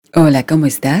Hola, ¿cómo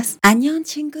estás? 안녕,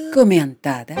 친구.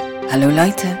 Comentada. Hallo,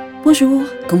 Leute. Bonjour.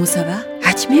 Comment ça va?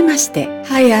 하지메마시테.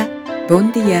 Hiya.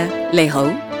 Bon dia. 你好，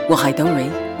我係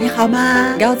Dory。你好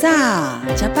嗎？搞早，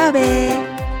吃饱呗。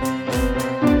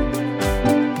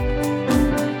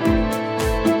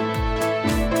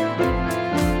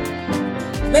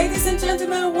Ladies and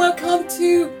gentlemen, welcome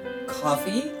to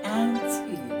Coffee and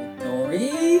Tea with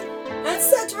Dory and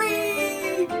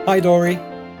Cedric. Hi, Dory.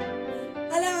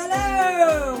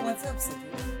 Hello. What's up,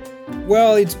 Cedric?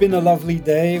 Well, it's been a lovely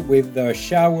day with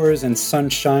showers and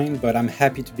sunshine, but I'm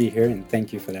happy to be here and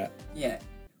thank you for that. Yeah.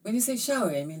 When you say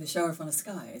shower, I mean the shower from the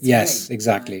sky. It's Yes, great.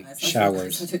 exactly. I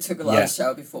Showers. you took a lot of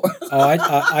shower before. Oh,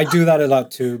 I do that a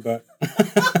lot too, but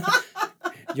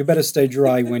you better stay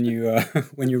dry when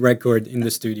you record in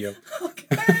the studio.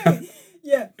 Okay.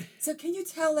 Yeah. So can you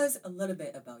tell us a little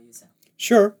bit about yourself?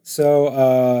 Sure.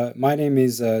 So my name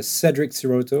is Cedric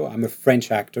Siroto. I'm a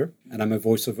French actor and I'm a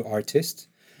voiceover artist.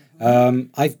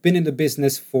 I've been in the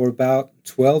business for about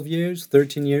 12 years,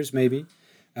 13 years maybe.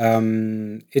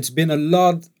 It's been a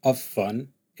lot of fun.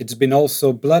 It's been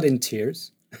also blood and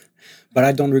tears, but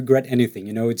I don't regret anything.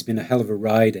 You know, it's been a hell of a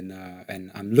ride, and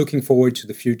I'm looking forward to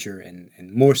the future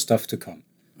and more stuff to come.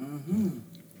 Mm-hmm.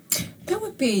 That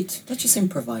would be, let's just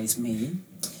improvise me,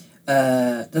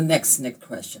 the next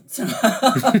question.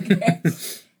 Okay.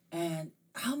 And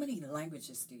how many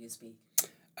languages do you speak?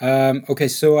 Okay,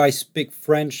 so I speak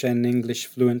French and English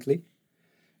fluently,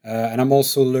 and I'm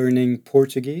also learning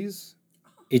Portuguese,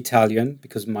 Italian,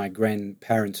 because my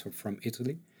grandparents are from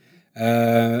Italy.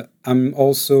 I'm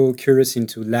also curious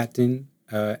into Latin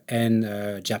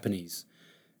and Japanese.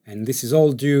 And this is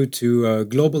all due to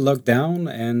global lockdown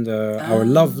and our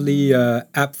lovely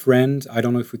app friend. I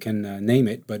don't know if we can name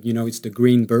it, but you know, it's the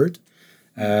Green Bird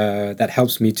that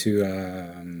helps me to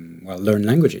learn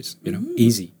languages. You know,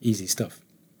 easy stuff.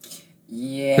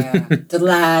 Yeah,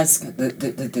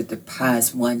 the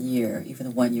past 1 year,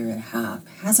 even 1 year and a half,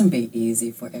 hasn't been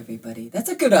easy for everybody. That's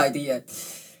a good idea.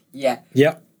 Yeah.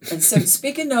 Yeah. And so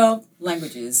speaking of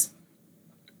languages,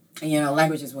 you know,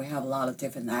 languages we have a lot of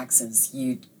different accents.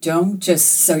 You don't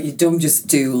just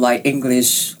do like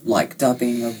English, like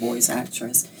dubbing or voice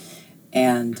actress.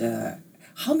 And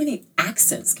how many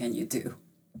accents can you do?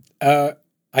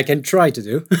 I can try to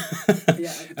do.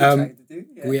 Yeah, I can try to do.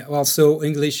 Yeah. So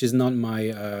English is not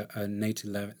my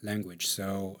native language.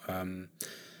 So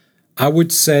I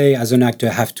would say as an actor,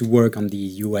 I have to work on the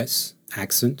US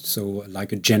accent, so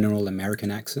like a general American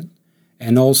accent,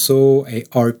 and also a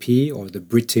RP or the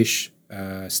British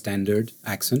standard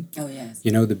accent. Oh yes.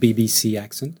 You know, the BBC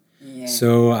accent. Yeah.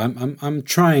 So I'm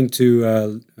trying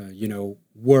to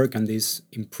work on this,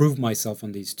 improve myself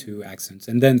on these two accents,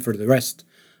 and then for the rest,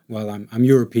 well, I'm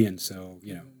European, so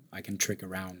you know I can trick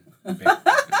around a bit.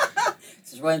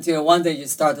 Just wait until one day you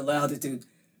start to learn how to do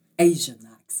Asian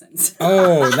accents.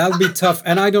 Oh, that'll be tough,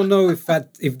 and I don't know if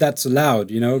that's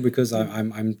allowed, you know, because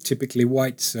I'm typically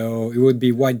white, so it would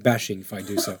be white bashing if I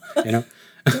do so, you know.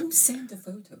 Don't send the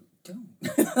photo. Don't.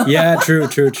 Yeah, true.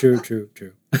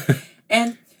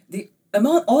 And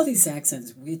among all these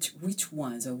accents, which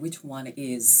one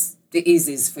is the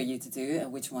easiest for you to do,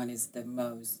 and which one is the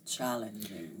most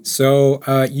challenging? So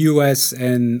US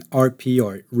and RP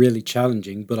are really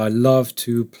challenging, but I love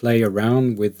to play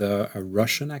around with a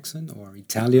Russian accent or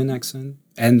Italian accent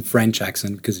and French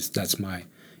accent because that's my,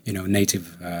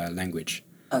 native language.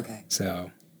 Okay.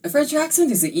 So a French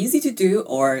accent, is it easy to do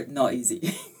or not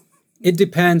easy? It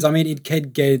depends. I mean, it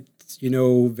can get,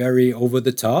 very over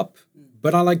the top,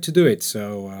 but I like to do it.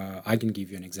 So I can give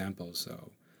you an example.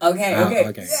 So. Okay.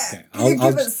 Okay. Yeah. Okay.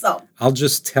 Give us some. I'll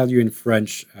just tell you in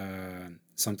French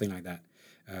something like that.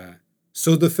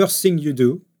 So the first thing you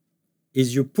do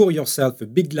is you pour yourself a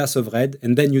big glass of red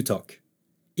and then you talk.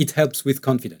 It helps with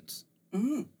confidence.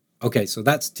 Mm. Okay, so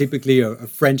that's typically a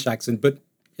French accent, but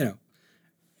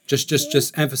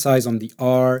just emphasize on the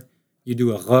R. You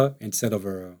do a R instead of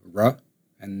a R,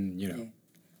 and Yeah.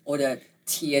 Or the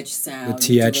TH sound. the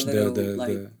TH,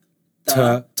 the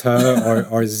T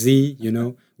or Z,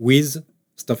 with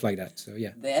stuff like that. So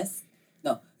yeah. This?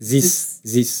 No. This.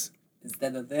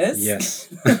 Instead of this? Yes.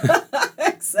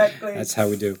 Exactly. That's how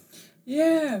we do.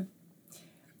 Yeah.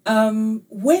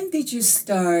 When did you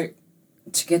start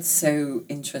to get so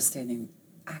interested in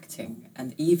acting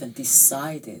and even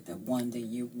decided that one day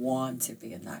you want to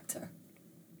be an actor?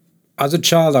 As a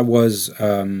child, I was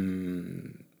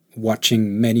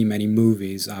watching many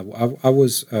movies. I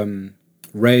was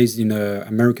raised in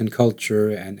American culture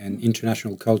and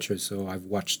international culture, so I've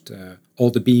watched all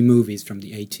the B movies from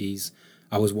the 80s.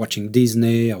 I was watching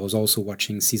Disney. I was also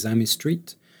watching Sesame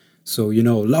Street. So a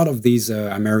lot of these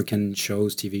American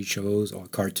shows, TV shows, or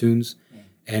cartoons,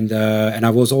 and I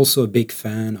was also a big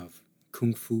fan of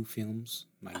kung fu films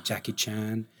like Jackie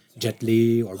Chan, Jet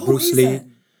Li, or Who Bruce Lee.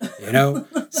 isn't?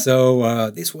 So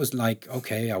this was like,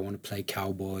 okay, I want to play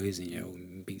cowboys,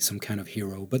 and be some kind of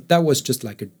hero. But that was just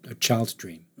like a child's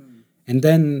dream. And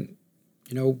then,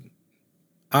 you know,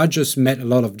 I just met a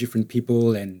lot of different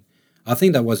people, and I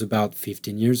think that was about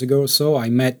 15 years ago or so. I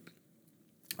met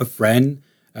a friend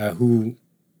who,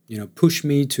 pushed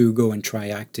me to go and try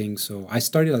acting. So I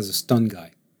started as a stunt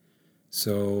guy.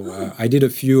 So I did a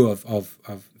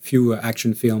few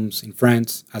action films in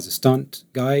France as a stunt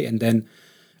guy, and then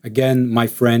again, my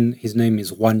friend, his name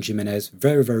is Juan Jimenez,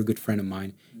 very very good friend of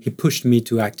mine. He pushed me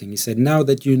to acting. He said, "Now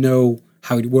that you know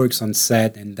how it works on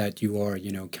set and that you are,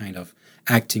 kind of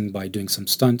acting by doing some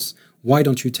stunts, why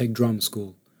don't you take drama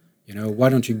school? Why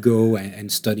don't you go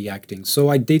and study acting?" So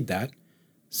I did that.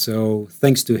 So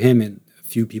thanks to him and a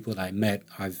few people that I met,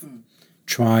 I've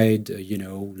tried,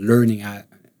 learning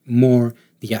more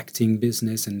the acting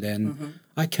business, and then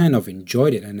I kind of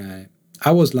enjoyed it. And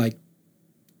I was like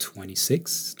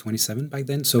 26, 27 back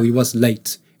then, so it was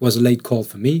late. It was a late call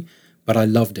for me, but I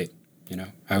loved it.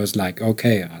 I was like,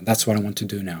 okay, that's what I want to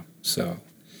do now. So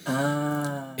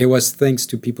it was thanks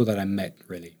to people that I met,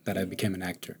 really, that I became an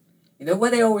actor. You know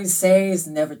what they always say is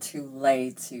never too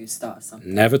late to start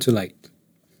something. Never too late.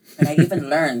 And I even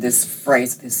learned this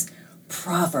phrase, this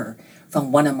proverb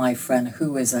from one of my friends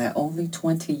who is only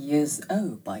 20 years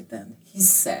old by then. He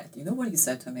said, you know what he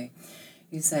said to me?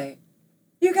 He said,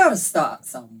 you got to start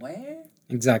somewhere.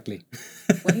 Exactly.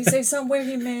 When he say somewhere,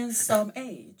 he means some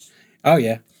age. Oh,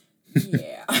 yeah.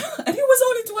 Yeah. And he was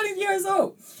only 20 years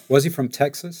old. Was he from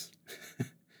Texas?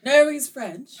 No, he's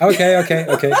French. Okay.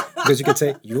 Because you could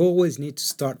say, you always need to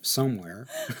start somewhere.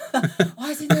 Oh,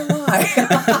 I didn't know why.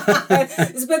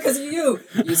 It's because of you.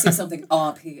 You see something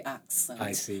RP accent.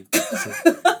 I see.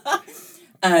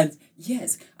 And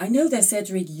yes, I know that,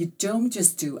 Cedric, you don't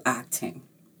just do acting.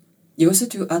 You also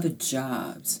do other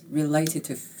jobs related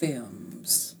to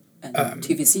films and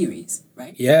TV series,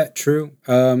 right? Yeah, true.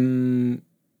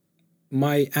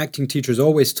 My acting teachers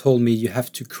always told me you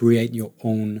have to create your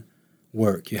own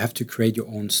work. You have to create your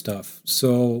own stuff.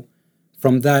 So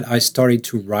from that, I started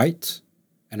to write,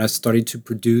 and I started to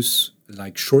produce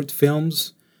like short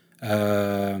films,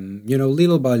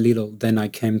 little by little. Then I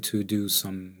came to do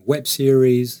some web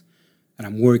series, and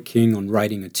I'm working on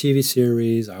writing a TV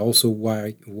series. I also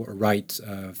write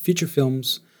feature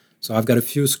films. So I've got a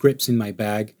few scripts in my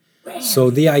bag. So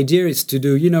the idea is to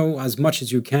do, as much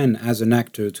as you can as an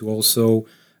actor, to also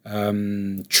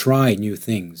try new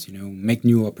things, make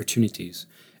new opportunities.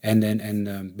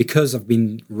 And because I've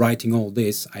been writing all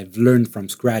this, I've learned from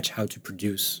scratch how to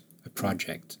produce a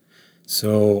project.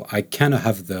 So I kind of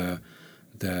have the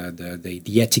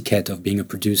etiquette of being a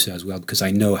producer as well, because I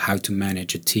know how to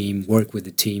manage a team, work with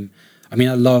a team. I mean,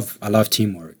 I love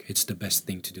teamwork. It's the best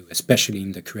thing to do, especially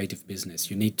in the creative business.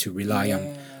 You need to rely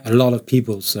on a lot of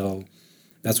people. So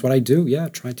that's what I do. Yeah,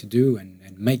 try to do and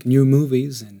make new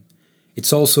movies. And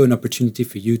it's also an opportunity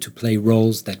for you to play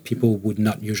roles that people would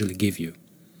not usually give you.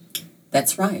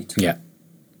 That's right. Yeah.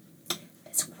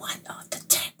 That's one of the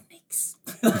techniques.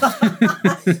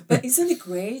 But isn't it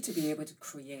great to be able to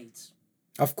create?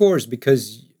 Of course,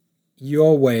 because you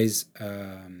always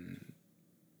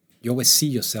see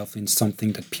yourself in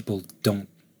something that people don't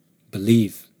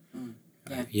believe.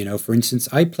 Yeah. For instance,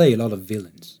 I play a lot of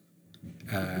villains,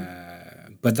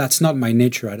 but that's not my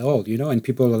nature at all. And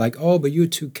people are like, "Oh, but you're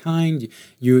too kind.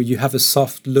 You have a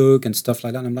soft look and stuff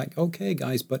like that." And I'm like, "Okay,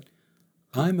 guys, but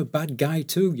I'm a bad guy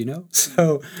too."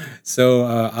 So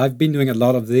I've been doing a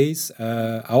lot of these.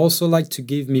 I also like to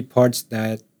give me parts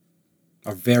that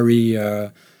are very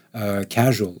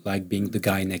casual, like being the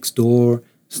guy next door,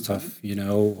 stuff,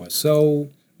 So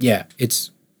yeah,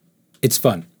 it's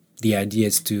fun. The idea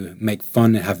is to make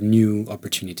fun and have new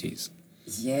opportunities.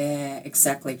 Yeah,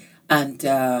 exactly. And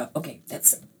okay,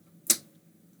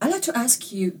 I'd like to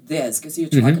ask you this, because you're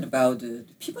talking about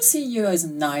people see you as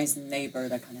a nice neighbor,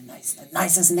 that kind of nice, the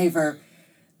nicest neighbor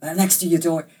next to your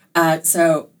door.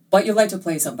 But you like to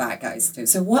play some bad guys too.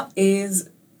 So what is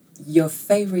your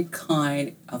favorite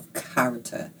kind of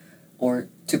character or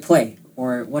to play?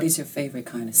 Or what is your favorite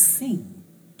kind of thing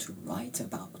to write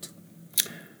about?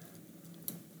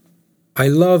 I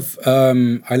love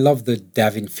the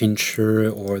David Fincher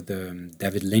or the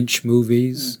David Lynch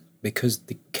movies because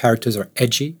the characters are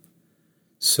edgy.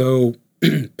 So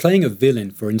playing a villain,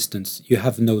 for instance, you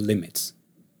have no limits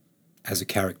as a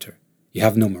character. You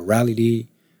have no morality.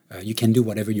 You can do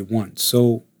whatever you want.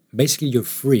 So basically, you're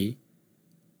free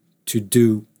to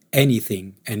do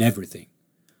anything and everything.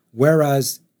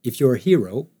 Whereas if you're a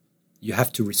hero, you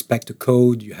have to respect the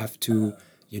code. You have to,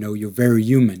 you're very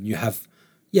human. You have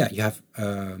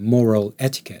moral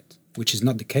etiquette, which is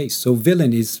not the case. So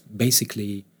villain is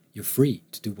basically you're free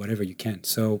to do whatever you can.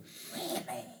 So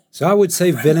I would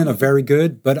say villain are very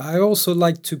good, but I also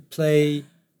like to play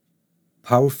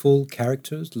powerful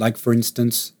characters, like for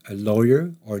instance a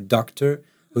lawyer or a doctor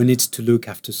who needs to look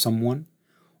after someone,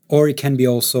 or it can be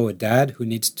also a dad who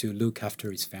needs to look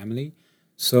after his family.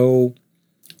 So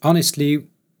honestly,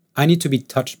 I need to be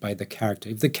touched by the character.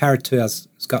 If the character has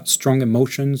got strong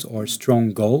emotions or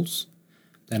strong goals,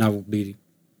 then I'll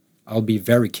be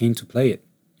very keen to play it.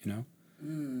 You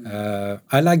know,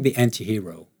 I like the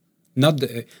anti-hero. Not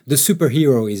the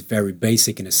superhero is very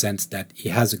basic in a sense that he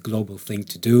has a global thing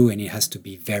to do and he has to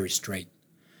be very straight.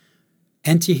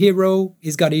 Anti-hero,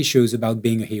 he's got issues about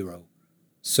being a hero.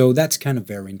 So that's kind of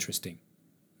very interesting.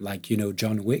 Like,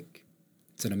 John Wick.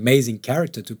 It's an amazing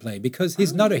character to play because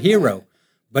he's not a hero,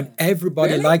 but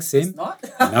everybody Really? likes him. It's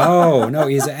not? No,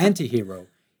 he's an anti-hero.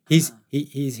 He's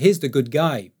the good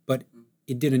guy, but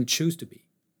he didn't choose to be.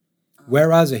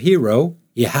 Whereas a hero,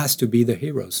 he has to be the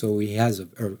hero, so he has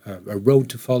a road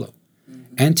to follow.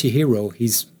 Anti-hero,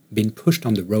 he's been pushed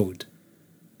on the road.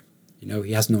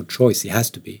 He has no choice. He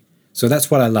has to be. So that's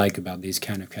what I like about these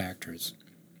kind of characters.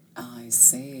 I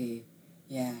see.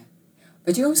 Yeah.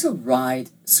 But you also write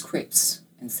scripts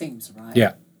and themes, right?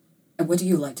 Yeah. And what do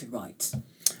you like to write?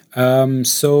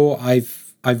 So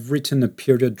I've written a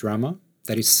period drama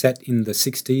that is set in the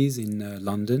 60s in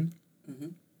London.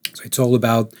 So it's all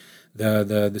about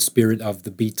the spirit of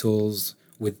the Beatles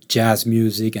with jazz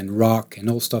music and rock and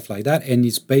all stuff like that. And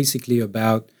it's basically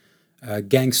about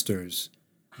gangsters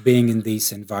being in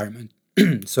this environment.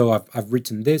 So I've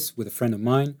written this with a friend of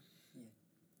mine.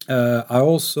 I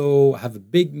also have a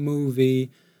big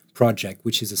movie project,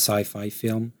 which is a sci-fi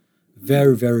film.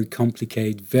 Very, very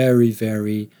complicated, very,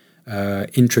 very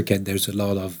intricate. There's a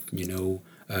lot of,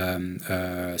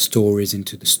 stories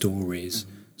into the stories.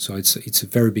 So it's a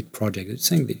very big project.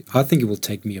 I think it will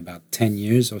take me about 10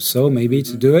 years or so, maybe,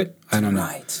 to do it. I don't know.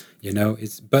 Right.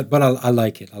 But I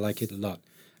like it. I like it a lot.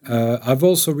 I've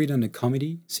also written a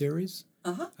comedy series.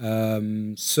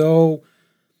 So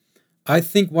I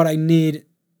think what I need,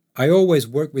 I always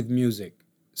work with music.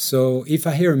 So if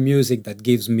I hear music that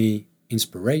gives me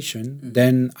inspiration,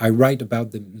 then I write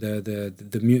about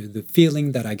the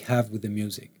feeling that I have with the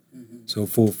music. So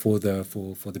for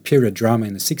the period drama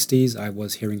in the 60s, I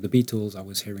was hearing the Beatles. I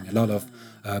was hearing a lot of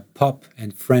pop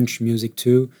and French music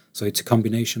too. So it's a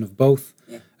combination of both.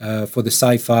 Yeah. For the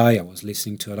sci-fi, I was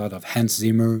listening to a lot of Hans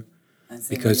Zimmer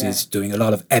because he's doing a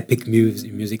lot of epic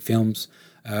music films.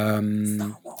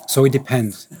 So it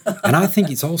depends, and I think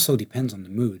it also depends on the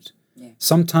mood. Yeah.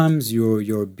 Sometimes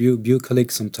you're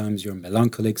bucolic, sometimes you're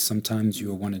melancholic, sometimes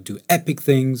you want to do epic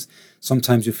things,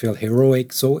 sometimes you feel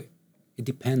heroic. So it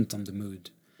depends on the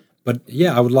mood. But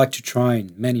yeah, I would like to try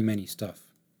many stuff.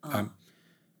 I'm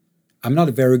not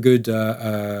very good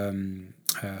at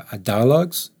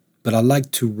dialogues, but I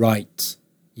like to write.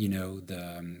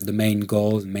 The main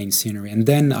goal, the main scenery, and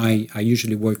then I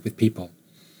usually work with people.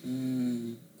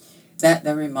 That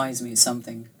reminds me of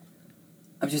something.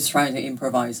 I'm just trying to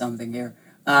improvise something here.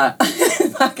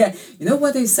 Okay, you know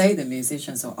what they say? The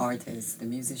musicians or artists, the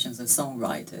musicians or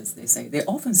songwriters, they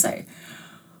often say,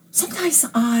 sometimes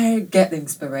I get the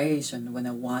inspiration when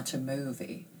I watch a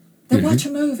movie. They watch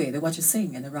a movie, they watch a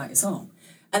sing, and they write a song.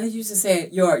 And then you just say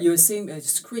you're seeing a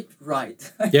script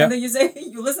right. Yeah. And then you say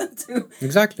you listen to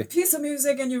Exactly. a piece of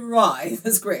music and you write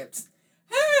the script.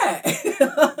 Hey.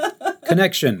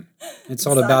 Connection. It's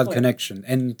all about Exactly. connection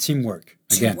and teamwork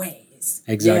again. Two ways.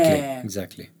 Exactly. Yeah.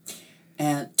 Exactly.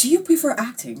 And do you prefer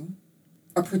acting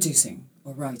or producing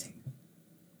or writing?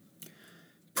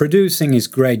 Producing is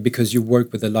great because you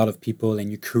work with a lot of people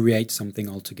and you create something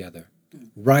all together.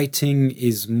 Writing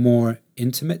is more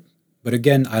intimate, but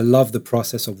again, I love the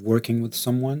process of working with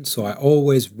someone, so I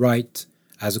always write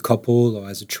as a couple or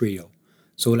as a trio.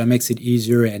 So that makes it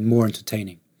easier and more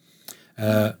entertaining.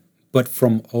 But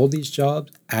from all these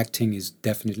jobs, acting is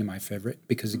definitely my favorite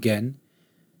because again,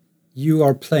 you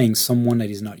are playing someone that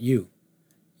is not you.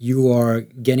 You are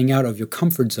getting out of your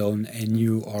comfort zone and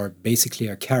you are basically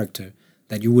a character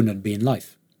that you would not be in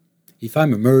life. If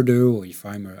I'm a murderer or if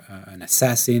I'm an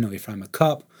assassin or if I'm a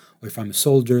cop or if I'm a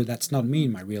soldier, that's not me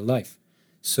in my real life.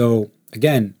 So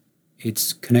again,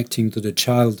 it's connecting to the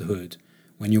childhood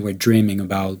when you were dreaming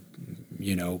about,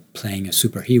 playing a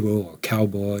superhero or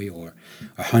cowboy or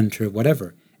a hunter,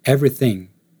 whatever. Everything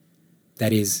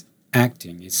that is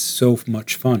acting is so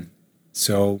much fun.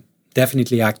 So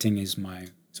definitely acting is my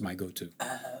go-to.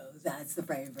 That's the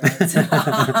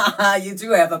favorite. You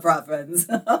do have a preference.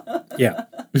 Yeah.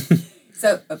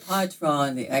 So apart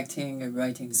from the acting and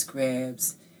writing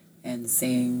scripts and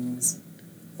sings,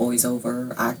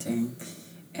 voiceover acting,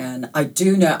 and I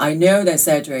know that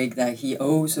Cedric that he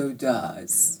also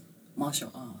does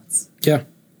martial arts. Yeah.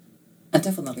 And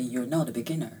definitely you're not a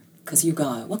beginner because you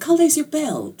got what color is your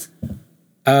belt?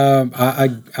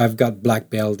 I've got black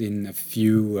belt in a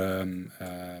few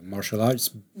martial arts,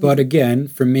 but again,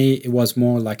 for me, it was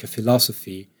more like a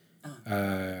philosophy,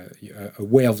 a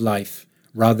way of life,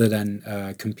 rather than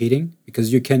competing.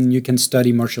 Because you can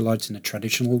study martial arts in a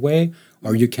traditional way,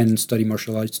 or you can study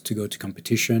martial arts to go to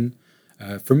competition.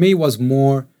 For me, it was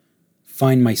more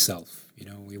find myself.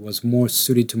 It was more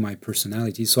suited to my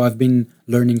personality. So I've been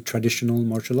learning traditional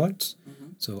martial arts,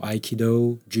 so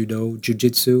Aikido, Judo,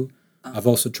 Jiu-Jitsu. I've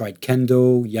also tried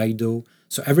Kendo, Iaido,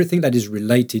 so everything that is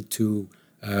related to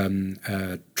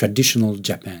traditional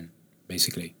Japan,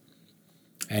 basically.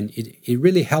 And it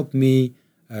really helped me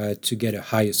to get a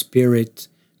higher spirit,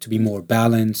 to be more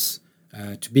balanced,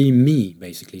 to be me,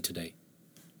 basically, today.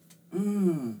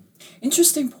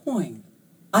 Interesting point.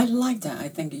 I like that. I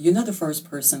think you're not the first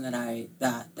person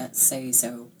that say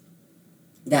so.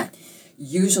 That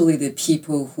usually the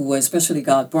people who especially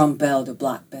got brown belt or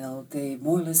black belt, they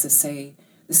more or less say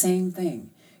the same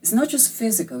thing. It's not just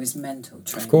physical; it's mental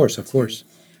training. Of course.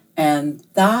 And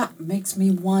that makes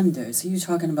me wonder. So you're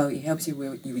talking about it helps you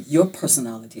with your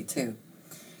personality too,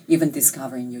 even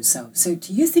discovering yourself. So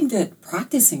do you think that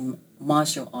practicing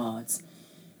martial arts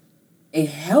it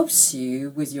helps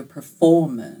you with your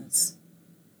performance,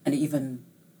 and even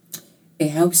it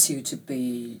helps you to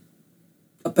be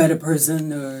a better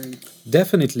person or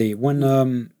Definitely. When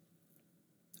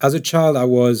as a child, I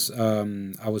was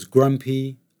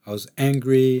grumpy, I was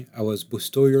angry, I was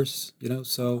boisterous.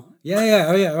 So yeah.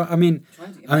 Oh yeah. I mean,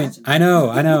 trying to I mean, imagine. I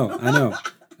know.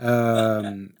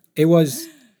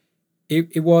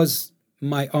 It was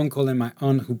my uncle and my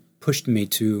aunt who pushed me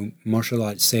to martial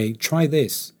arts, say try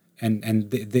this, and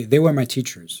they were my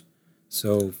teachers.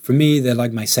 So for me, they're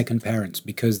like my second parents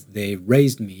because they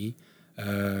raised me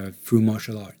through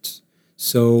martial arts.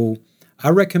 So I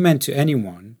recommend to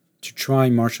anyone to try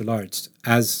martial arts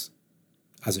as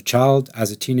a child, as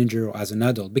a teenager, or as an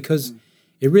adult because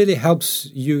it really helps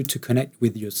you to connect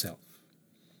with yourself.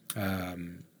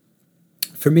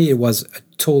 For me, it was a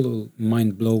total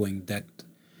mind blowing that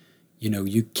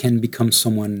you can become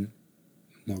someone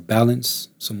more balanced,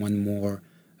 someone more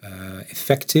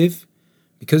effective,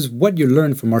 because what you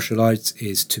learn from martial arts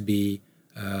is to be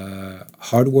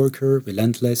hard worker,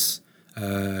 relentless,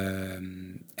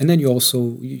 and then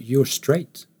you're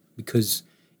straight because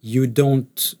you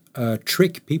don't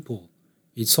trick people.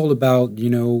 It's all about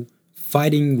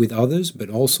fighting with others, but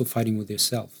also fighting with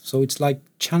yourself. So it's like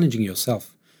challenging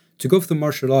yourself to go through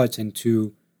martial arts and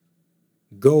to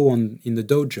go on in the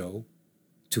dojo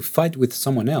to fight with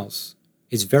someone else.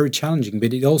 It's very challenging,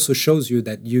 but it also shows you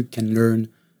that you can learn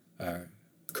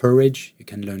courage, you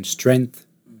can learn strength,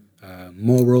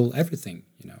 moral, everything.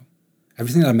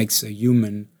 Everything that makes a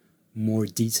human more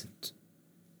decent.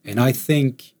 And I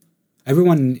think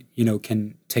everyone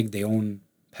can take their own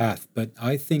path, but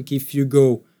I think if you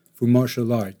go through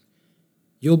martial art,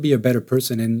 you'll be a better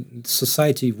person, and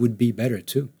society would be better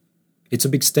too. It's a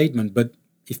big statement, but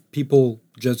if people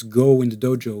just go in the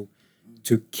dojo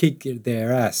to kick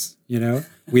their ass,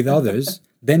 with others,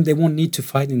 then they won't need to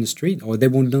fight in the street, or they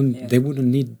wouldn't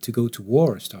need to go to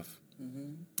war or stuff.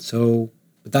 So,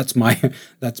 but that's my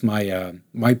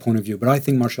my point of view. But I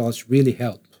think martial arts really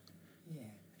help.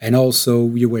 And also,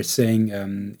 you were saying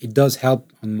it does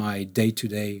help on my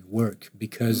day-to-day work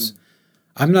because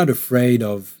I'm not afraid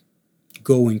of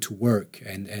going to work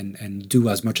and do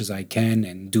as much as I can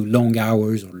and do long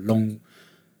hours or long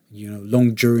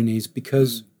journeys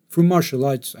because through martial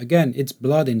arts, again, it's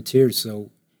blood and tears. So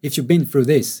if you've been through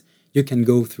this, you can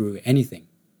go through anything.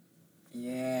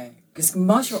 Yeah, because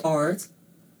martial arts,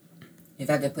 in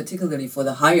fact, particularly for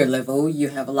the higher level, you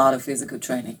have a lot of physical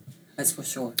training. That's for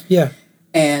sure. Yeah.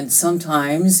 And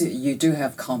sometimes you do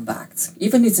have combats.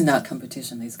 Even if it's not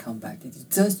competition, it's combat. It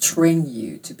does train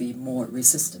you to be more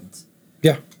resistant.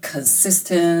 Yeah.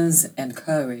 Consistency and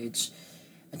courage.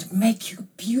 And to make you a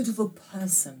beautiful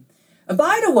person. And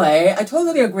by the way, I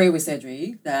totally agree with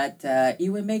Cedric that it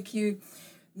will make you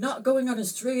not going on the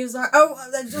streets like,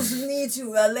 I just need to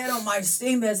let on my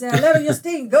steam. They say, let on your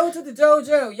steam. Go to the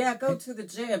dojo. Yeah, go to the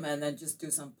gym and then just do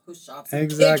some push-ups and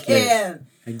kick in.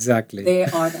 Exactly.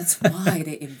 That's why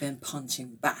they invent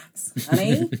punching bags,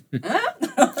 honey.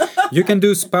 Huh? You can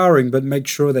do sparring, but make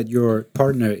sure that your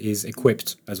partner is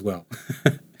equipped as well.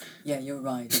 Yeah, you're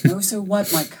right. And also,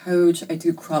 what my coach, I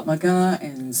do Krav Maga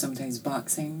and sometimes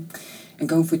boxing and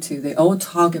Kung Fu too. They all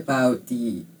talk about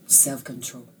the self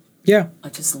control. Yeah. I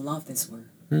just love this word,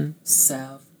 Mm.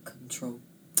 self control.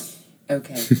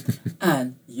 Okay,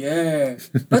 and yeah.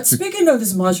 But speaking of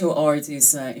this martial arts,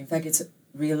 is in fact it's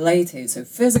related. So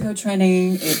physical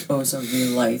training. It also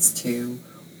relates to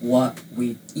what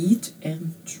we eat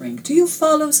and drink. Do you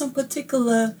follow some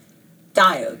particular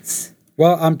diets?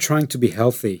 Well, I'm trying to be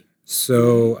healthy.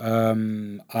 So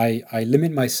I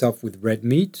limit myself with red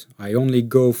meat. I only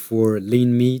go for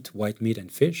lean meat, white meat,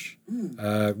 and fish.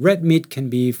 Red meat can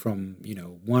be from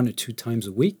 1 or 2 times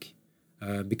a week,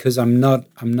 because I'm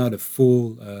not a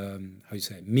full how you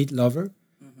say meat lover,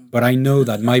 but I know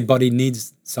that my body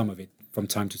needs some of it from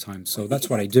time to time. So that's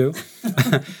what I do.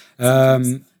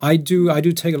 I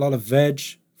do take a lot of veg,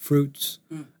 fruits,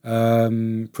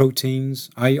 proteins.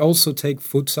 I also take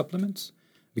food supplements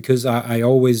because I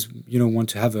always want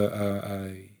to have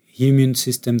a immune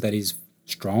system that is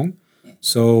strong. Yeah.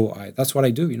 So that's what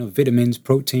I do. Vitamins,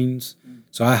 proteins.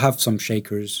 So I have some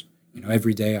shakers.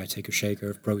 Every day I take a shaker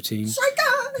of protein.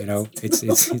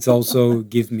 It's also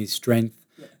give me strength.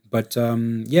 Yeah. But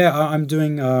yeah, I'm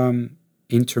doing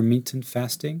intermittent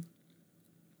fasting.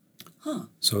 Huh.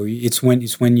 So it's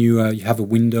when you have a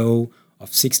window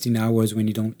of 16 hours when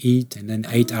you don't eat, and then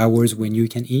 8 hours when you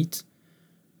can eat.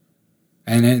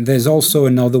 And then there's also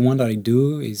another one that I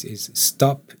do is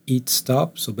stop, eat,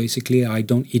 stop. So basically, I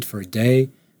don't eat for a day,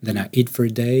 then I eat for a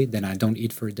day, then I don't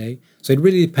eat for a day. So it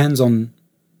really depends on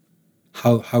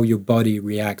how your body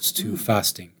reacts to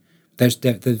fasting. There's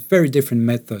very different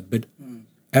method, but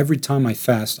every time I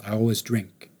fast, I always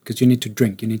drink because you need to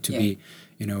drink. You need to Yeah. be,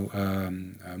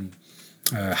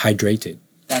 hydrated.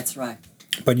 That's right.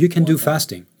 But you can do Water.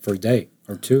 fasting for a day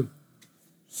or two.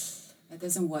 That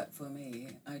doesn't work for me.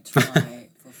 I try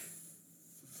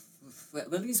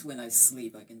at least when I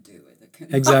sleep, I can do it. I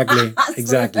can Exactly, sleep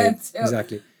exactly, until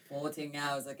exactly. 14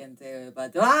 hours I can do it,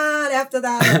 but after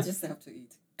that I just have to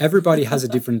eat. Everybody has a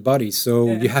different body, so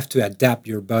Yeah. you have to adapt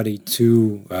your body to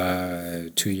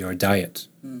your diet.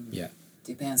 Yeah,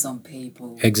 Depends on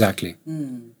people. exactly.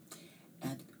 And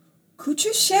could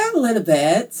you share a little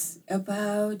bit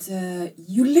about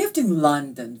you lived in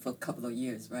London for a couple of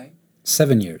years, right?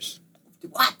 7 years.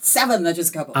 What? 7? Not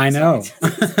just a couple. I know.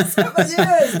 Sorry. 7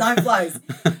 years. Time flies.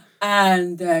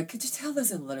 And could you tell us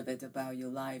a little bit about your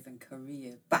life and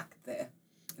career back there?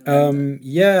 in London?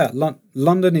 Yeah,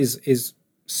 London is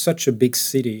such a big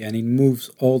city, and it moves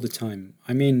all the time.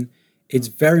 I mean, it's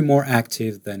very more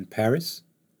active than Paris,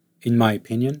 in my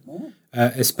opinion, Oh.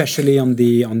 especially on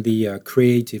the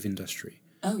creative industry.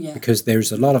 Oh, yeah. Because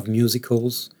there's a lot of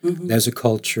musicals. There's a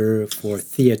culture for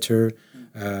theater,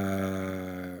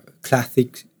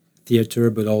 classic theater,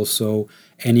 but also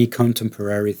any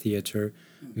contemporary theater,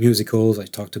 musicals I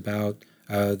talked about.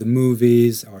 The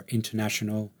movies are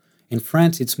international. In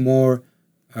France, it's more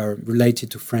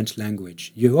related to French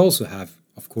language. You also have,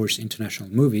 of course, international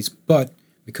movies, but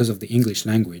because of the English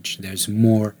language, there's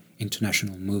more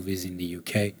international movies in the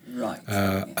UK. Right.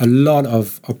 A lot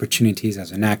of opportunities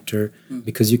as an actor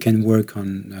because you can work on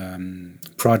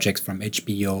projects from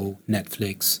HBO,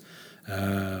 Netflix.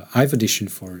 I've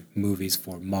auditioned for movies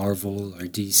for Marvel or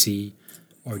DC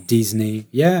or Disney.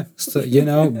 Yeah, so,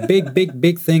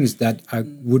 big things that I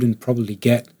wouldn't probably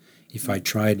get if I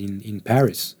tried in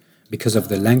Paris because of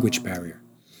the language barrier.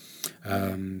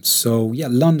 So yeah,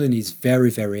 London is very,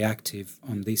 very active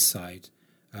on this side.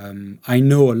 I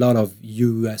know a lot of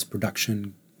US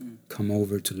production come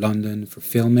over to London for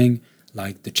filming,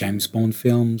 like the James Bond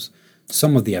films.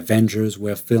 Some of the Avengers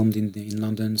were filmed in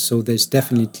London, so there's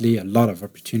definitely a lot of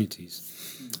opportunities.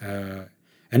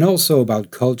 And also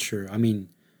about culture, I mean,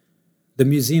 the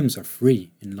museums are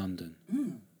free in London.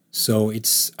 So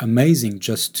it's amazing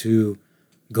just to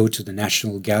go to the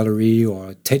National Gallery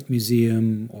or Tate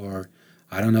Museum or,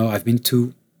 I don't know, I've been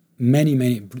to many,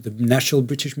 the National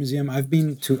British Museum. I've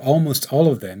been to almost all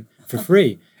of them for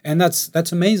free. And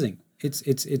that's amazing.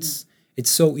 It's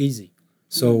so easy.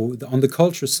 So on the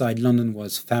culture side, London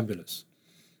was fabulous.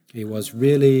 It was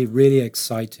really, really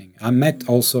exciting. I met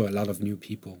also a lot of new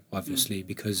people, obviously,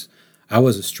 because I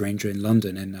was a stranger in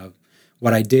London. And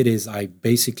what I did is I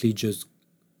basically just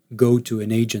go to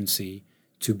an agency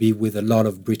to be with a lot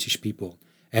of British people.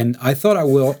 And I thought I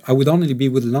would only be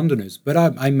with Londoners, but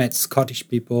I met Scottish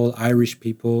people, Irish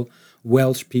people,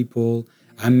 Welsh people.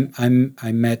 I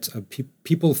met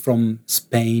people from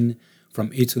Spain,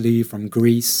 from Italy, from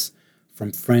Greece,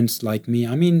 from France, like me.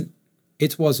 I mean,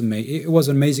 it was amazing. It was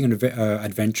an amazing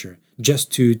adventure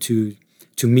just to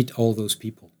meet all those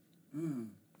people.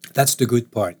 That's the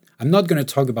good part. I'm not going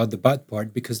to talk about the bad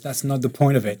part because that's not the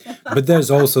point of it. But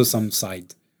there's also some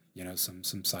side,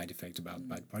 some side effect about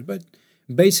bad part. But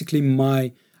basically,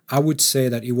 I would say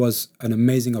that it was an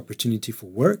amazing opportunity for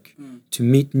work to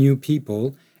meet new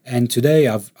people. And today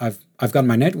I've got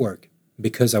my network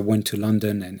because I went to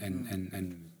London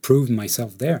and proved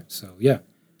myself there. So yeah,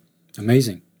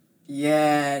 amazing.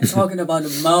 Yeah, talking about the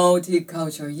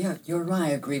multicultural. Yeah, you're right. I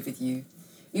agree with you.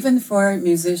 Even for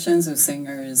musicians or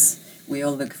singers, we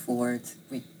all look forward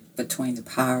between the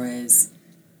Paris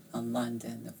and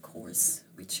London, of course.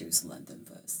 We choose London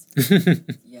first.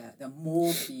 Yeah, there are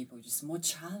more people, just more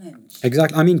challenge.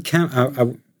 Exactly. I mean,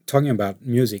 talking about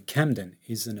music, Camden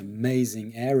is an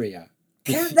amazing area.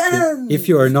 Camden! If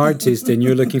you're an artist and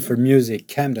you're looking for music,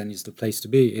 Camden is the place to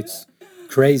be. It's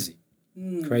crazy,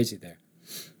 crazy there.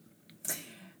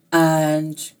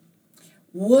 And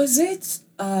was it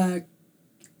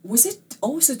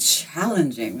also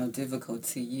challenging or difficult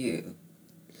to you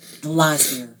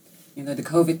last year? The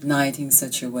COVID-19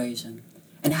 situation,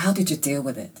 and how did you deal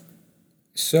with it?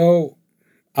 So,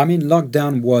 I mean,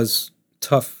 lockdown was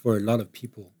tough for a lot of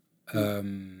people. A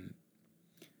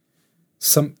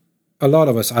lot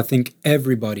of us, I think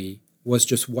everybody was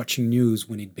just watching news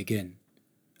when it began,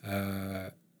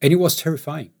 and it was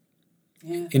terrifying.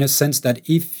 Yeah. In a sense that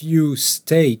if you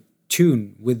stay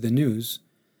tuned with the news,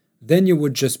 then you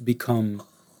would just become,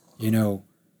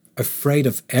 afraid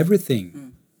of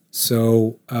everything.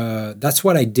 So that's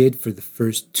what I did for the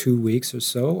first 2 weeks or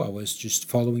so. I was just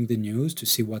following the news to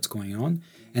see what's going on.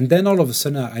 And then all of a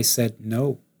sudden I said,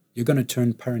 no, you're going to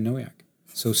turn paranoid.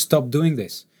 So stop doing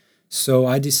this. So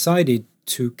I decided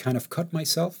to kind of cut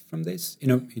myself from this,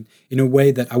 in a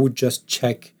way that I would just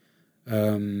check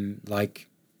like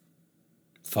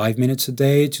 5 minutes a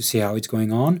day to see how it's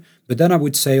going on. But then I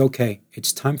would say, okay,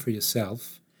 it's time for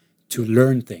yourself to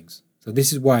learn things. So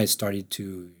this is why I started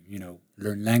to,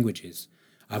 learn languages.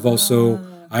 I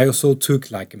also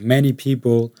took, like many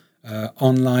people,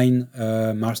 online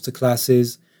master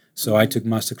classes. So I took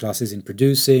master classes in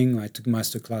producing. I took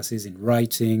master classes in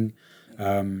writing.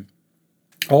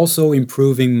 Also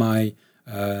improving my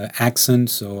accent.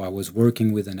 So I was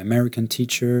working with an American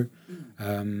teacher.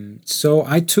 So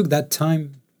I took that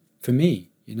time for me,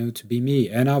 to be me.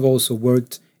 And I've also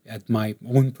worked at my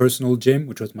own personal gym,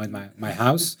 which was my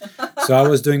house. So I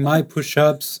was doing my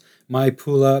push-ups, my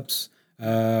pull-ups,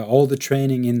 all the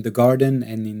training in the garden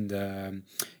and in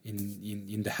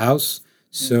the house.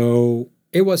 So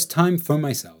it was time for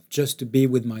myself, just to be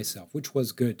with myself, which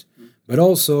was good. But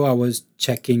also I was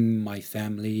checking my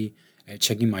family,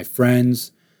 checking my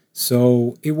friends.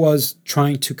 So it was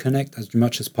trying to connect as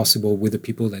much as possible with the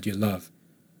people that you love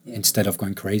instead of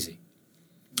going crazy.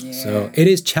 Yeah. So it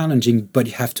is challenging, but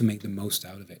you have to make the most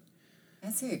out of it.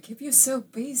 That's it. Keep yourself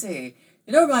busy.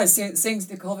 Right, since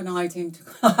the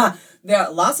COVID-19, there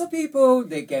are lots of people,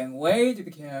 they gain weight, they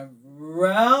become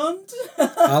round.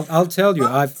 I'll tell you,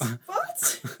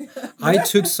 What? I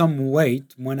took some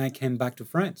weight when I came back to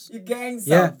France. You gained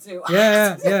some too.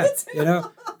 Yeah.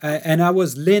 And I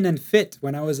was lean and fit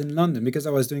when I was in London because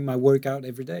I was doing my workout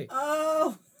every day.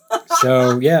 Oh.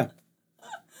 So, yeah.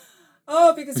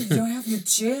 Oh, because you don't have your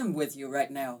gym with you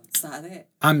right now. Is that it?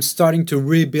 I'm starting to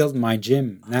rebuild my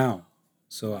gym now.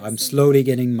 So I'm slowly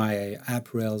getting my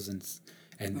app rails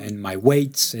and my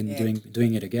weights and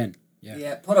doing it again.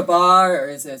 Yeah, put a bar or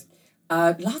is it?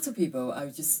 Lots of people, I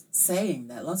was just saying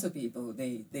that lots of people,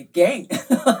 they gain.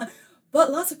 But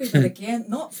lots of people, they gain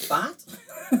not fat,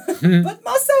 but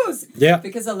muscles. Yeah.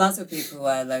 Because a lot of people,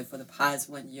 like for the past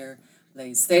 1 year,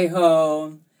 they stay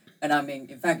home. And I mean,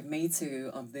 in fact, me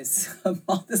too, on this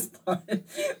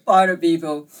part of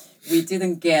people, we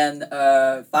didn't gain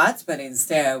fat, but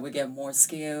instead we get more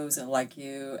skills, and like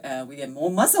you, we get more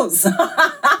muscles.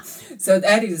 So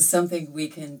that is something we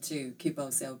can do, keep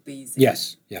ourselves busy.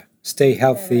 Yes, yeah. Stay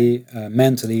healthy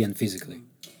mentally and physically.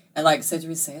 And like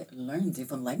Cedric said, learn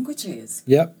different languages.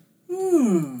 Yeah.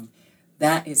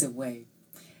 That is a way.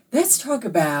 Let's talk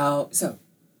about,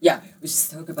 we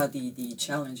just talk about the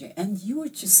challenge. And you were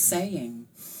just saying,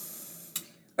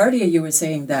 earlier you were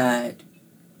saying that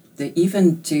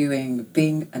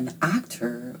being an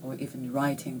actor or even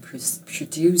writing,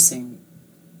 producing,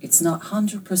 it's not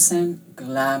 100%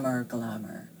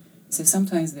 glamour. So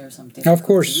sometimes there are some difficulties. Of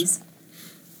course.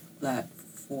 Like,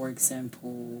 for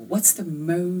example, what's the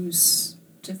most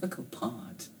difficult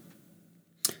part?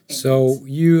 So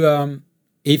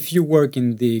if you work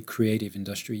in the creative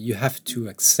industry, you have to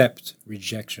accept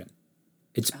rejection.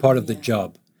 It's part of the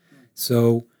job.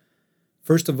 So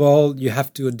first of all, you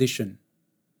have to audition.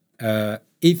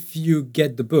 If you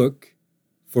get the book,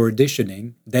 for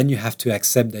auditioning, then you have to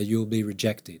accept that you'll be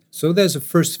rejected. So there's a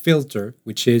first filter,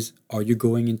 which is, are you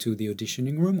going into the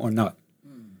auditioning room or not?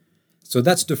 So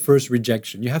that's the first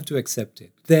rejection. You have to accept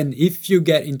it. Then if you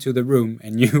get into the room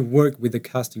and you work with the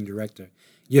casting director,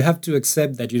 you have to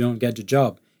accept that you don't get the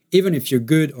job, even if you're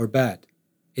good or bad.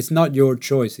 It's not your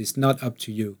choice. It's not up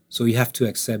to you. So you have to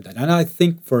accept that. And I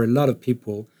think for a lot of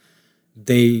people,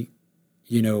 they,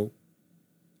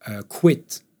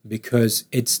 quit because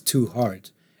it's too hard.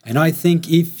 And I think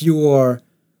if you are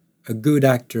a good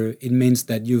actor, it means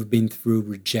that you've been through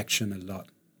rejection a lot.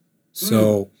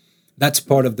 So that's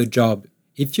part of the job.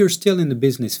 If you're still in the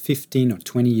business 15 or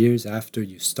 20 years after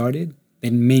you started,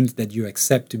 then it means that you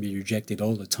accept to be rejected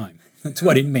all the time. That's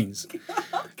what it means.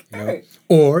 Okay.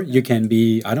 Or you can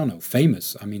be, I don't know,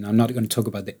 famous. I mean, I'm not going to talk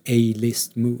about the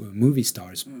A-list movie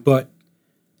stars, but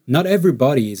not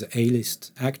everybody is an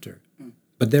A-list actor.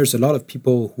 But there's a lot of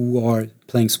people who are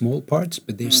playing small parts,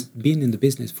 but they've been in the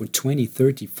business for 20,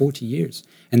 30, 40 years,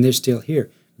 and they're still here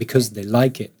because they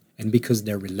like it and because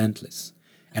they're relentless.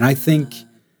 And I think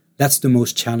that's the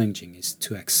most challenging, is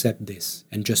to accept this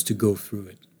and just to go through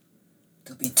it.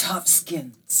 To be tough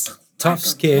skinned. Tough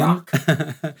skin,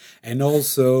 and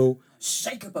also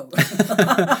Shakeable.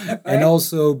 and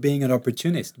also being an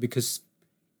opportunist, because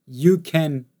you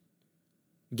can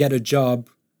get a job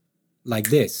like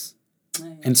this,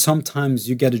 and sometimes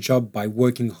you get a job by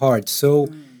working hard. So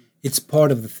it's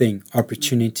part of the thing,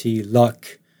 opportunity,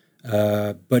 luck,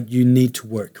 but you need to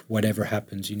work. Whatever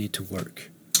happens, you need to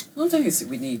work. Sometimes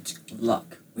we need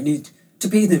luck. We need to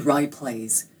be in the right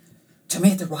place, to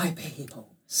meet the right people.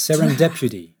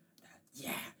 Serendipity.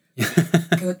 Yeah.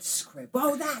 Good script.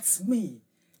 Wow, that's me.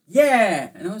 Yeah.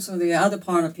 And also the other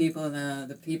part of people,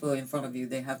 the people in front of you,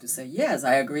 they have to say, yes,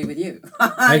 I agree with you.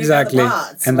 Exactly. You got the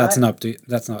parts, And right? that's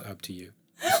not up to you.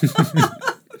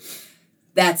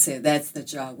 That's it. That's the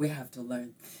job we have to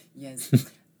learn. Yes.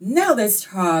 Now let's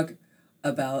talk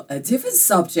about a different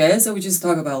subject. So we just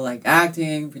talk about like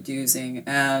acting, producing,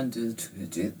 and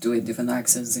doing different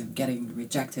accents and getting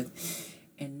rejected.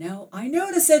 And now I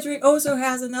know that Cedric also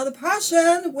has another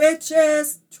passion, which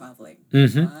is traveling.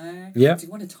 Right? Yeah. Do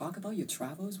you want to talk about your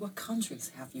travels? What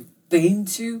countries have you been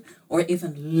to or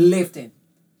even lived in?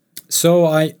 So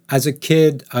as a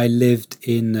kid, I lived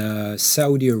in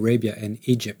Saudi Arabia and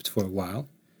Egypt for a while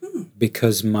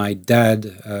because my dad,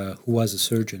 who was a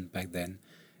surgeon back then,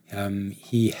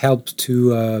 he helped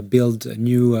to build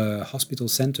new hospital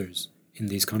centers in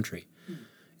these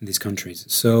countries.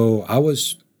 So I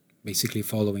was basically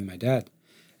following my dad.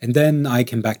 And then I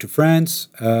came back to France,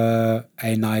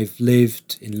 and I've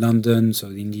lived in London, so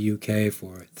in the UK,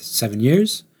 for 7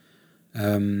 years.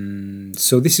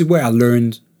 So this is where I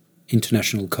learned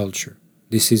international culture.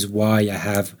 This is why I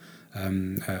have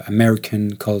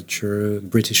American culture,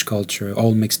 British culture,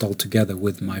 all mixed all together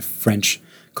with my French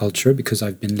culture, because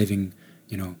I've been living,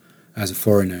 as a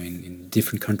foreigner in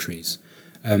different countries.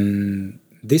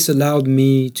 This allowed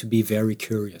me to be very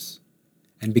curious.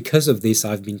 And because of this,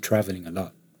 I've been traveling a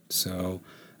lot. So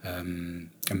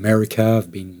America,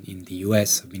 I've been in the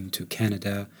US, I've been to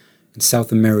Canada. In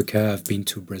South America, I've been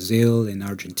to Brazil and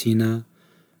Argentina.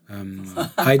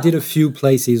 I did a few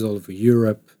places all over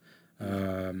Europe.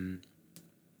 And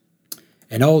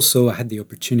also I had the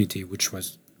opportunity, which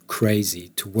was crazy,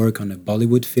 to work on a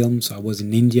Bollywood film. So I was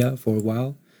in India for a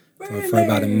while, for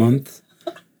about a month.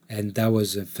 And that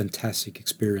was a fantastic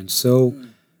experience. So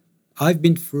I've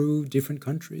been through different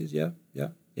countries, yeah.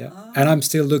 And I'm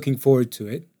still looking forward to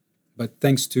it. But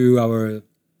thanks to our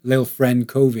little friend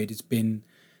COVID, it's been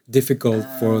difficult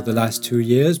for the last 2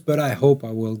 years, but I hope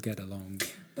I will get along.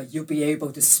 But you'll be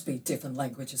able to speak different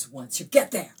languages once you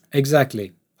get there.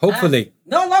 Exactly. Hopefully.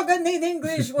 No longer need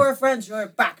English or French or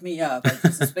back me up. I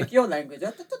just speak your language.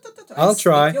 I'll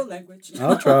try. Speak your language.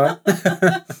 I'll try.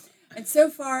 And so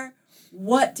far,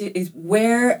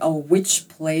 where or which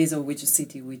place or which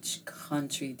city, which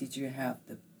country did you have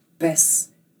the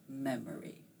best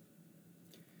memory?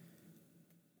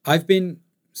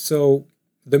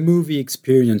 The movie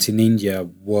experience in India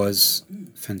was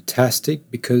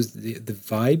fantastic because the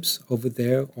vibes over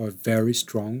there are very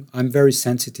strong. I'm very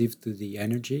sensitive to the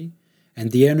energy,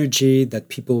 and the energy that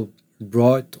people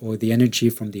brought, or the energy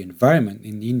from the environment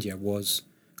in India, was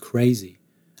crazy.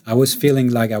 I was feeling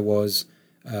like I was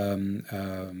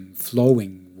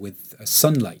flowing with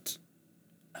sunlight.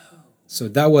 So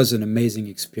that was an amazing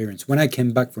experience. When I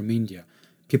came back from India,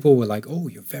 people were like, "Oh,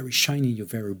 you're very shiny, you're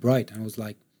very bright." And I was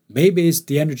like, maybe it's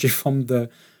the energy from the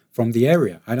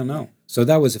area. I don't know. So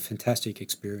that was a fantastic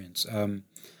experience.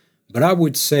 But I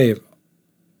would say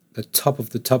the top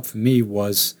of the top for me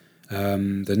was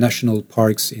the national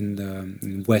parks in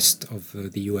the west of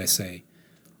the USA.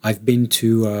 I've been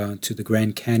to the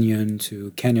Grand Canyon,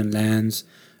 to Canyonlands,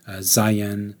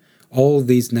 Zion, all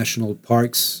these national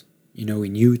parks,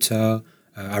 in Utah,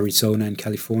 Arizona, and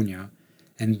California,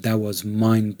 and that was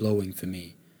mind blowing for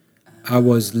me. I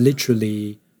was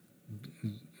literally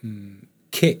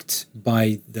kicked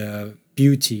by the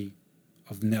beauty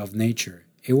of nature.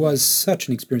 It was such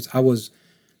an experience. I was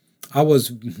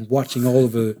watching all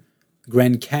over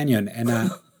Grand Canyon,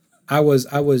 and I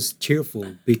was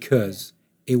tearful because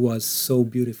it was so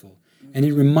beautiful, and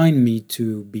it reminded me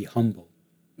to be humble.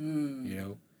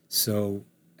 So,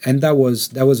 and that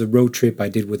was a road trip I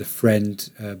did with a friend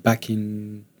back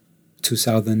in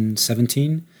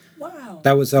 2017. Wow.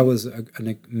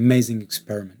 An amazing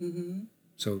experiment.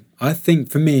 So I think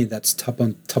for me that's top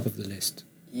of the list.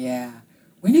 Yeah.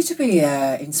 We need to be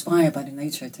inspired by the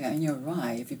nature too. And you're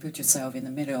right. If you put yourself in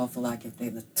the middle of like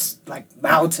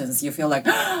mountains, you feel like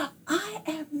I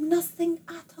am nothing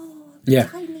at all. Yeah.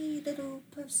 Tiny little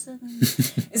person.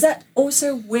 Is that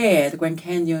also where the Grand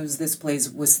Canyons, this place,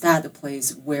 was that the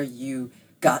place where you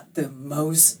got the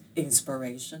most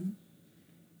inspiration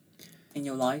in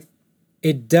your life?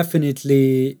 It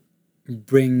definitely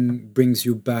brings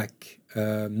you back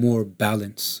more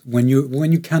balance when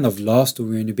you kind of lost or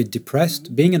when you're a bit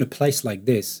depressed. Being in a place like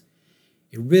this,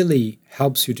 it really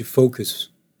helps you to focus,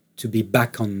 to be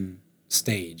back on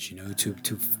stage,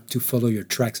 to follow your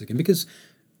tracks again, because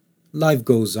life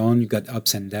goes on. You got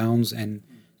ups and downs, and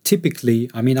typically,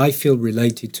 I mean, I feel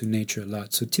related to nature a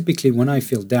lot. So typically when I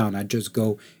feel down, I just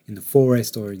go in the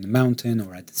forest or in the mountain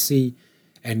or at the sea,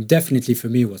 and definitely for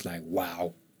me it was like,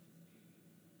 wow.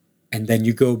 And then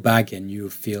you go back and you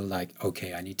feel like,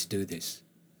 okay, I need to do this.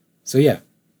 So yeah,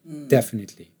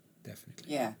 definitely.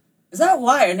 Yeah. Is that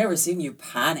why I never seen you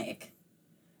panic?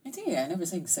 I think I never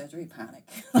seen Cedric panic.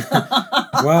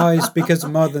 Well, it's because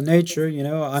of Mother Nature,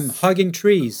 I'm hugging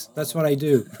trees. That's what I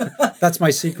do. That's my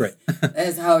secret.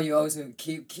 That's how you also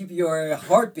keep your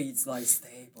heartbeats like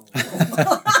stable.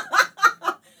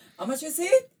 How much is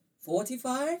it?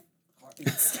 45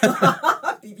 heartbeats.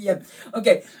 BPM.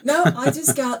 Okay, now I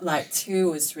just got like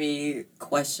 2 or 3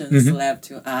 questions left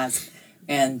to ask,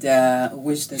 and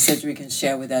which the Cedric can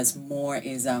share with us more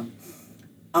is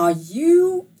are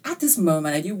you at this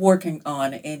moment? Are you working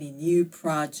on any new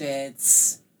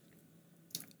projects?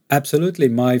 Absolutely.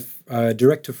 My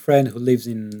director friend who lives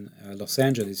in Los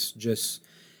Angeles just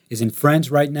is in France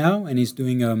right now, and he's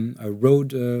doing a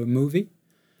road movie.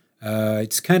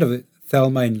 It's kind of a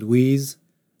Thelma and Louise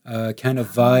kind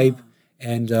of vibe,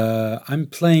 and I'm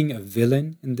playing a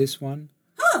villain in this one.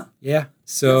 Huh? Yeah.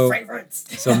 Your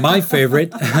favorites. So my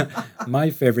favorite, my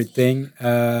favorite thing,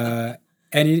 and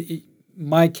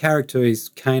my character is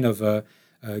kind of a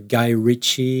Guy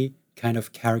Ritchie kind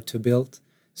of character built.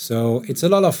 So it's a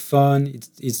lot of fun.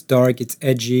 It's dark. It's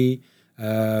edgy.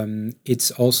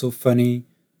 It's also funny.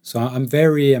 So I'm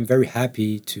very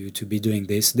happy to be doing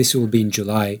this. This will be in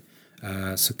July,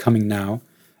 so coming now.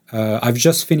 I've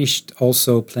just finished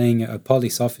also playing a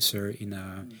police officer in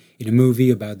a movie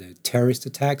about the terrorist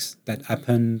attacks that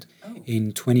happened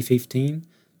in 2015.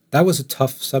 That was a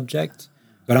tough subject,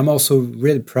 but I'm also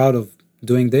really proud of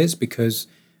doing this because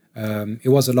it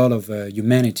was a lot of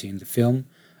humanity in the film.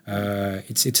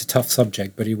 It's a tough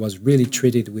subject, but it was really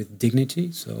treated with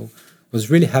dignity. So I was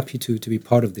really happy to be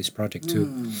part of this project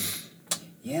too.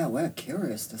 Yeah, we're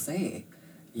curious to see.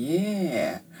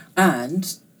 Yeah.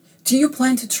 And do you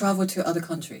plan to travel to other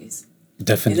countries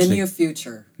Definitely. in the near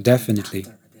future? Definitely.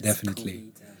 After this Definitely.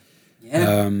 COVID,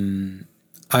 yeah.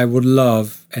 I would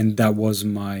love, and that was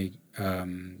my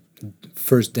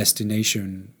first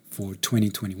destination for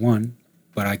 2021,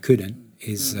 but I couldn't,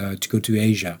 is to go to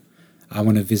Asia. I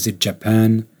want to visit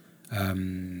Japan,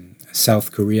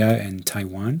 South Korea, and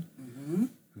Taiwan.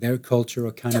 Their culture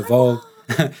are kind of all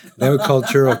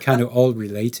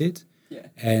related, Yeah.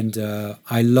 and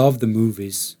I love the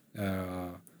movies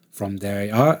from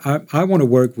there. I want to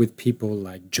work with people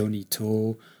like Johnny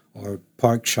To or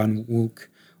Park Chan Wook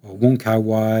or Wong Kar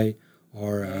Wai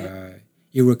or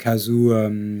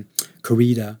Hirokazu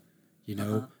Korida.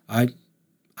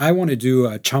 I want to do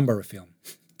a chambara film.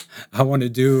 I want to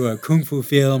do a kung fu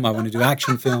film. I want to do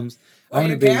action films. I Well,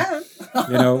 want to you be, can.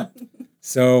 you know.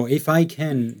 So if I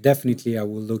can, definitely I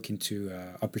will look into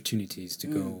opportunities to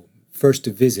go first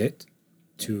to visit,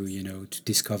 to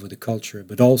discover the culture,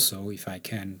 but also if I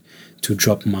can, to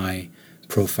drop my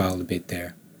profile a bit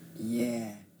there.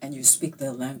 Yeah, and you speak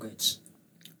the language.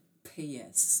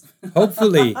 P.S.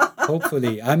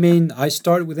 Hopefully. I mean, I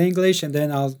start with English and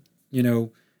then I'll,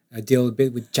 deal a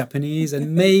bit with Japanese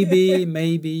and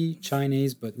maybe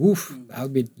Chinese, but woof,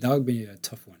 that would be a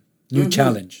tough one. New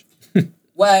challenge.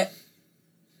 What?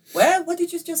 Well, what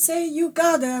did you just say? You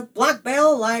got a black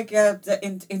belt like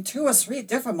in 2 or 3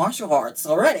 different martial arts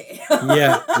already.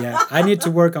 Yeah. I need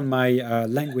to work on my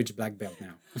language black belt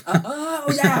now.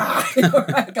 Oh yeah,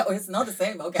 right. Oh, it's not the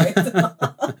same. Okay.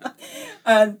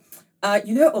 And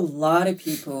a lot of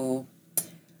people,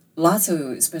 lots of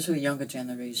especially younger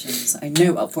generations. I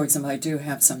know, for example, I do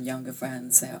have some younger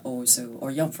friends that also,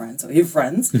 or young friends, or your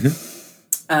friends.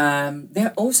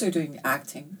 They're also doing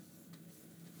acting.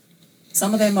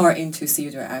 Some of them are into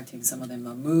theater acting. Some of them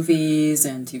are movies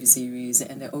and TV series,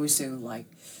 and they also like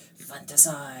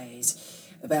fantasize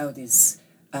about this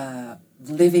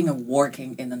living and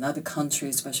working in another country,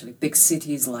 especially big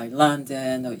cities like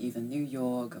London or even New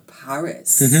York or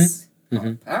Paris.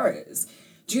 Paris.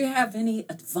 Do you have any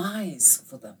advice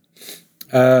for them?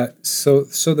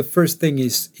 So the first thing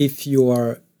is, if you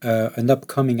are an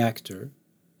upcoming actor,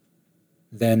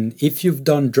 then if you've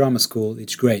done drama school,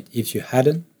 it's great. If you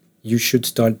hadn't, you should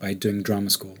start by doing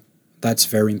drama school. That's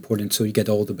very important, so you get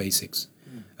all the basics.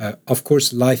 Of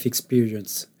course, life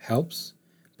experience helps,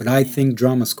 but I think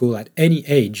drama school, at any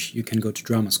age, you can go to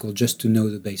drama school just to know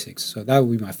the basics. So that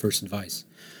would be my first advice.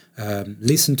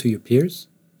 Listen to your peers,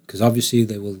 because obviously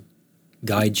they will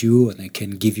guide you and they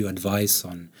can give you advice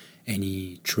on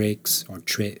any tricks or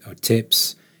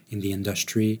tips in the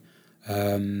industry.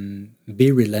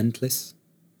 Be relentless.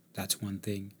 That's one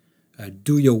thing.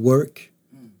 Do your work,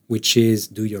 which is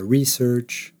do your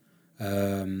research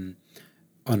on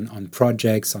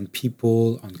projects, on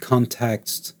people, on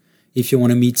contacts. If you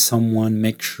want to meet someone,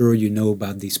 make sure you know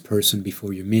about this person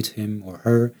before you meet him or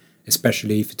her,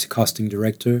 especially if it's a casting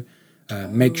director.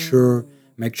 Make sure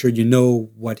you know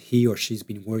what he or she's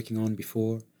been working on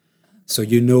before, so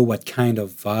you know what kind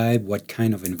of vibe, what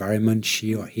kind of environment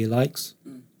she or he likes.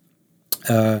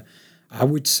 I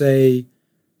would say,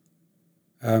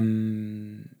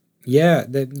 then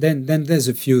there's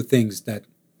a few things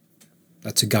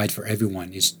that's a guide for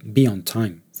everyone. Is be on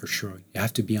time, for sure. You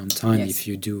have to be on time if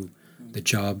you do the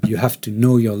job. You have to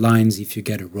know your lines if you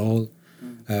get a role.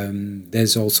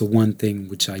 There's also one thing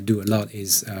which I do a lot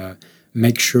is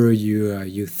make sure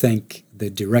you thank the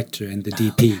director and the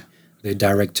DP, the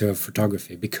director of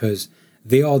photography, because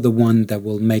they are the one that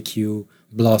will make you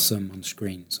blossom on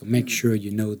screen. So make sure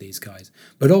you know these guys.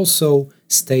 But also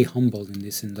stay humble in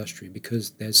this industry,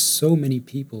 because there's so many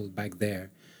people back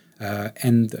there,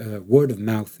 and word of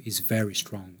mouth is very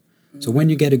strong. So when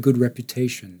you get a good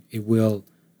reputation, it will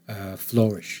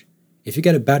flourish. If you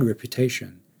get a bad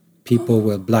reputation, people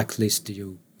will blacklist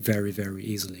you very, very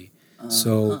easily.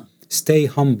 So stay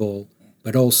humble,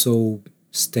 but also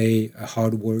stay a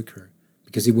hard worker,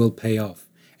 because it will pay off.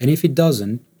 And if it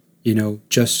doesn't,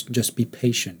 just be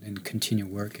patient and continue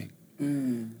working.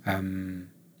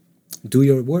 Do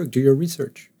your work, do your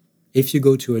research. If you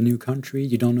go to a new country,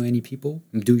 you don't know any people,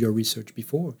 do your research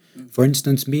before. For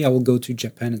instance, me, I will go to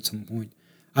Japan at some point.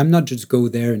 I'm not just go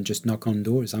there and just knock on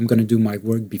doors. I'm going to do my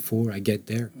work before I get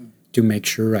there to make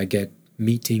sure I get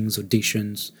meetings,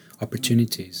 auditions,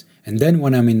 opportunities. And then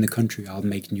when I'm in the country, I'll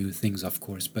make new things, of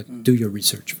course, but do your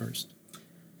research first.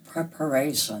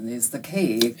 Preparation is the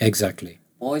key. Exactly.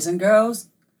 Boys and girls,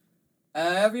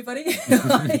 everybody.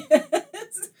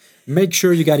 Make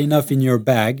sure you got enough in your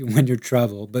bag when you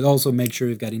travel, but also make sure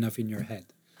you've got enough in your head.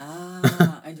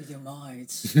 And your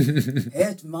mind.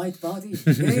 Head, mind, body.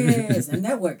 Yes, and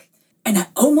network. And I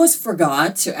almost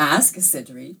forgot to ask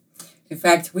Cedric. In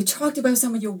fact, we talked about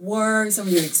some of your work, some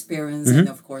of your experience, and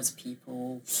of course,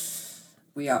 people,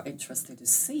 we are interested to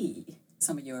see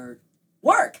some of your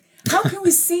work. How can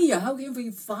we see you? How can we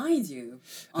find you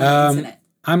on the internet?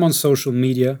 I'm on social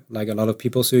media, like a lot of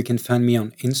people, so you can find me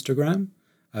on Instagram.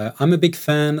 I'm a big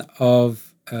fan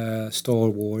of Star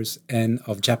Wars and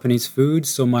of Japanese food,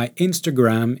 so my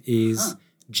Instagram is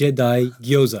Jedi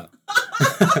Gyoza.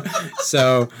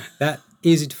 So that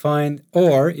easy to find.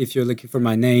 Or if you're looking for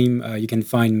my name, you can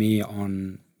find me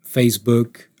on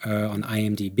Facebook, on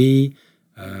IMDb.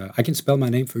 I can spell my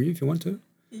name for you if you want to.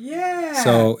 Yeah.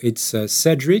 So it's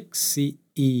Cedric, Cedric,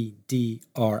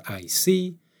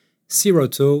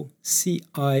 Siroto,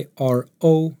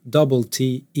 CiroTteau.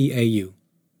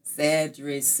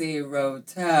 Cedric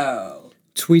Siroto.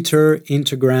 Twitter,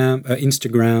 Instagram,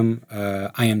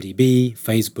 IMDb,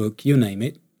 Facebook, you name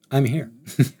it. I'm here.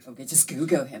 Okay, just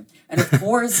Google him. And of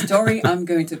course, Dory, I'm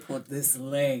going to put these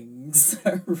links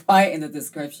right in the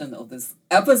description of this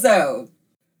episode.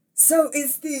 So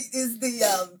it's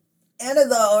the end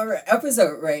of our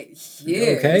episode right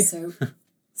here. Okay. So,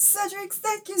 Cedric,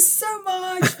 thank you so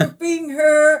much for being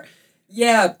here.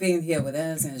 Yeah, being here with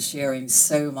us and sharing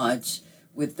so much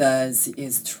with us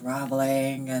is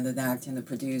traveling and then acting and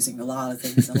producing a lot of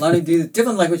things and learning these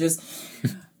different languages.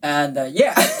 And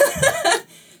yeah.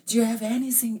 Do you have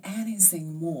anything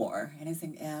more,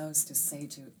 anything else to say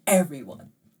to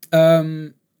everyone?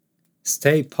 Um,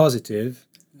 Stay positive.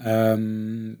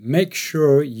 Make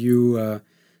sure you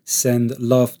send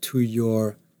love to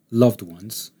your loved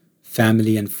ones,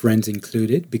 family and friends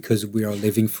included, because we are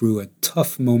living through a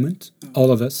tough moment,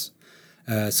 all of us.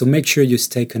 So make sure you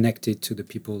stay connected to the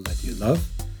people that you love,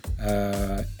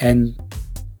 and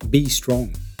be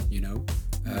strong. You know,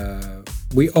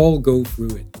 we all go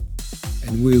through it,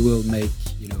 and we will make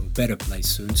a better place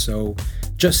soon. So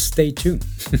just stay tuned.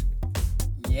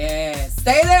 Yeah,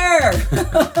 stay there.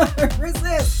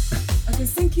 Resist. Okay,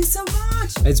 thank you so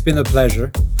much. It's been a pleasure.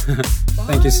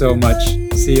 Thank you so much.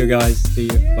 Everybody. See you guys. See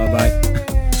you. Bye bye.